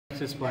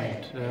access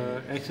point.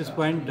 Access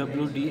point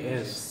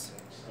WDS.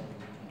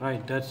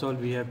 Right, that's all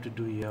we have to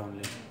do here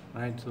only.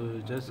 Right,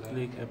 so just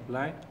click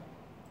apply.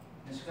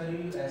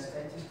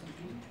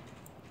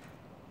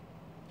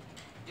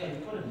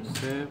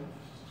 Save.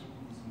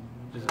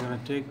 It's gonna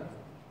take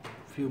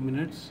few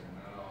minutes.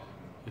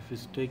 If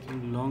it's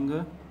taking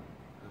longer,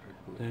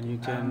 then you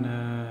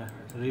can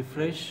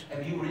refresh.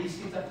 Have you already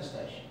set up the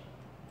station?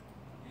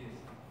 Yes.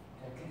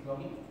 Click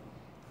login.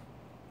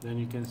 Then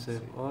you can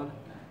save all.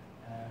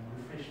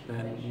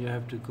 Then you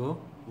have to go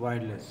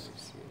wireless.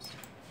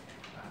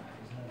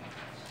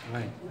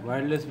 Right,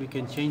 wireless. We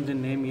can change the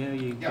name here.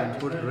 You can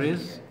put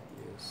Riz.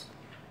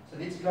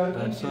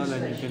 That's all,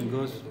 and you can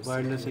go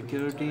wireless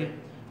security. You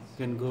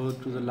can go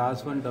to the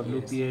last one,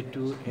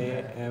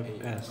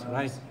 WPA2AFS,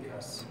 right?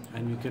 Yes.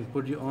 And you can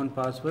put your own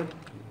password.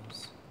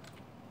 Yes.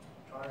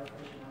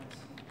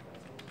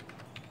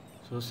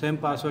 So same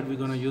password we're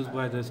going to use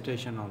by the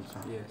station also.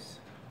 Yes.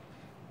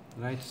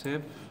 Right,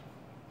 save.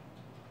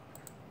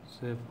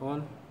 Save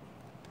all.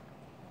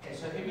 Okay,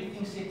 so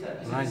everything's set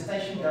up. Is Right. it the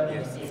station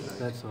WS?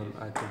 That's all,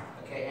 I think.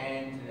 Okay,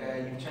 and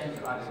you've changed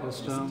the IP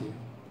System.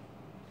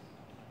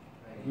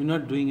 We're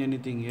not doing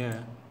anything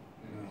here.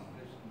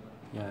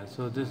 Yeah,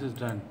 so this is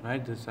done,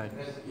 right? This side.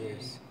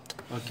 Yes.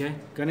 Okay,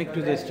 connect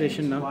to the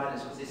station now.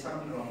 Wireless, because there's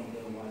something wrong with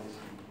the wireless.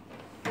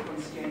 You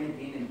can scan it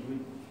in and do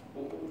it.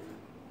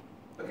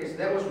 Okay, so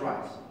that was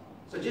right.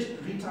 So just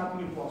retype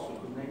your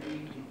password.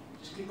 Maybe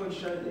just click on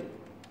show there.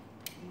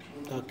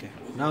 Okay,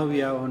 now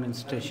we are on in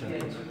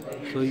station.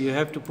 So you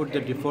have to put the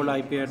default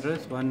IP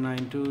address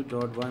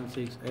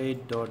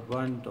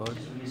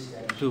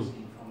 192.168.1.2,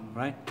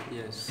 right?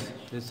 Yes.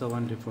 This is the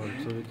one default.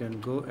 So we can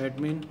go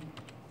admin,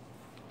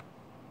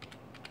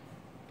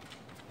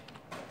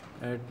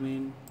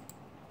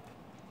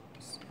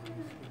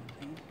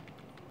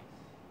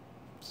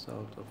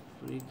 South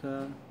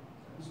Africa,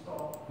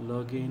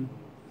 login.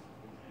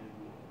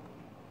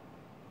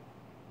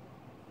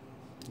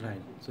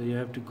 Right, so you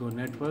have to go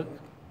network,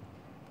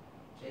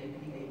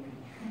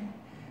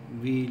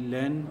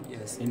 VLAN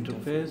Yes.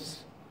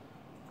 interface,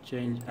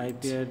 change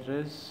IP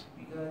address,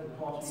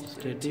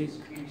 static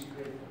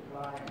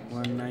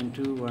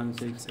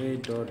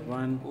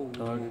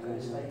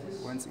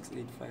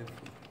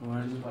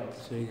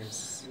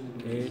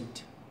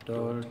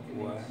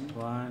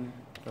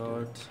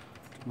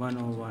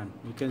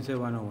You can say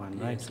 101,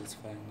 right? Yes, it's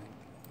fine.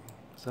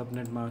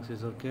 Subnet marks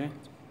is okay.